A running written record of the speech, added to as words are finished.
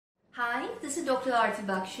Hi, this is Dr. Arti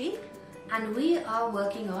Bakshi and we are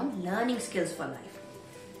working on learning skills for life.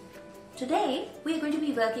 Today, we are going to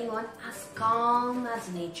be working on as calm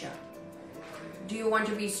as nature. Do you want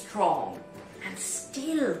to be strong and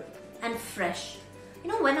still and fresh? You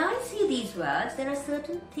know, when I see these words, there are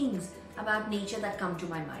certain things about nature that come to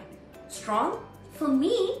my mind. Strong? For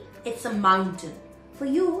me, it's a mountain. For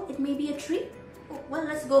you, it may be a tree. Well,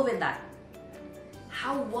 let's go with that.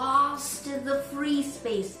 How vast is the free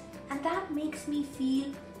space, and that makes me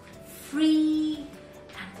feel free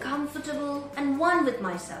and comfortable and one with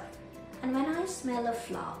myself. And when I smell a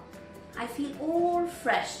flower, I feel all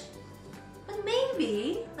fresh. But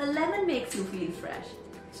maybe a lemon makes you feel fresh.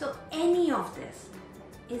 So any of this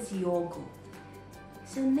is your goal.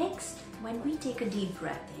 So next, when we take a deep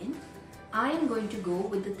breath in, I am going to go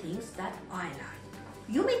with the things that I like.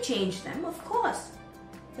 You may change them, of course.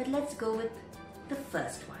 But let's go with the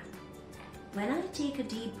first one. When I take a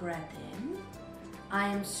deep breath in, I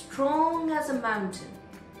am strong as a mountain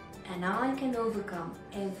and I can overcome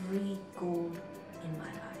every goal in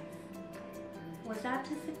my life. Was that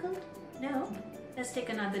difficult? No. Let's take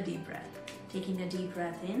another deep breath. Taking a deep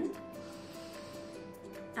breath in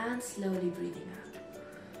and slowly breathing out.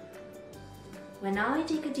 When I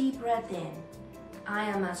take a deep breath in, I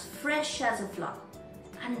am as fresh as a flower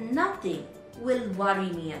and nothing will worry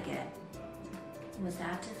me again. Was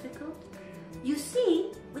that difficult? You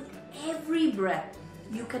see, with every breath,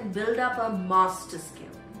 you can build up a master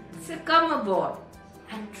skill. So come aboard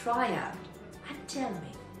and try out and tell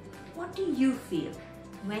me, what do you feel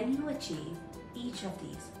when you achieve each of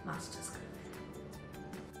these master skills?